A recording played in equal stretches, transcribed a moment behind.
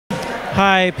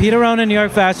Hi, Peter Ronan, New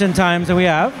York Fashion Times, and we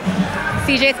have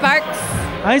CJ Sparks.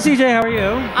 Hi, CJ. How are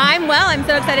you? I'm well. I'm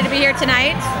so excited to be here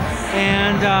tonight.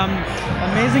 And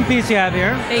amazing piece you have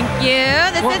here. Thank you.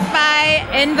 This is by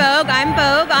In Vogue. I'm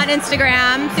Vogue on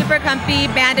Instagram. Super comfy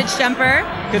bandage jumper.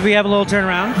 Could we have a little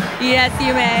turnaround? Yes,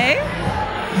 you may.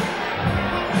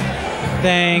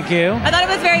 Thank you. I thought it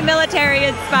was very military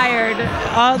inspired.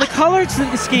 The color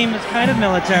scheme is kind of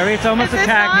military. It's almost a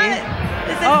khaki.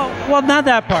 Oh, well, not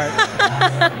that part.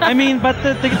 I mean, but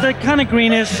the kind of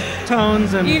greenish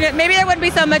tones and. Maybe there wouldn't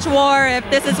be so much war if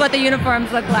this is what the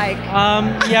uniforms look like.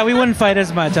 Yeah, we wouldn't fight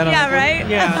as much. I don't know. Yeah, right?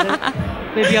 Yeah,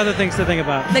 there'd be other things to think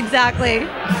about. Exactly.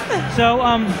 So,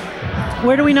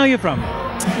 where do we know you from?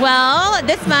 Well,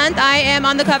 this month I am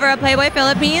on the cover of Playboy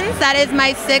Philippines. That is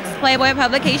my 6th Playboy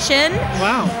publication.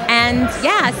 Wow. And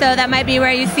yeah, so that might be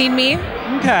where you've seen me.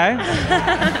 Okay.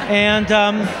 And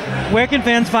where can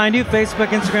fans find you? Facebook,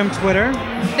 Instagram, Twitter?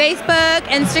 Facebook,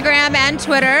 Instagram, and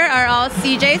Twitter are all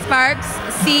CJ Sparks.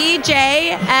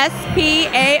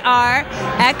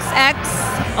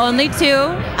 CJSPARXX, only 2.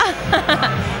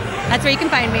 That's where you can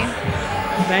find me.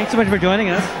 Thanks so much for joining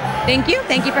us. Thank you.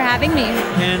 Thank you for having me.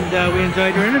 And we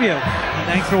enjoyed your interview. And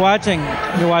thanks for watching.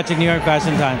 You're watching New York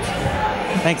Fashion Times.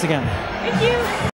 Thanks again. Thank you.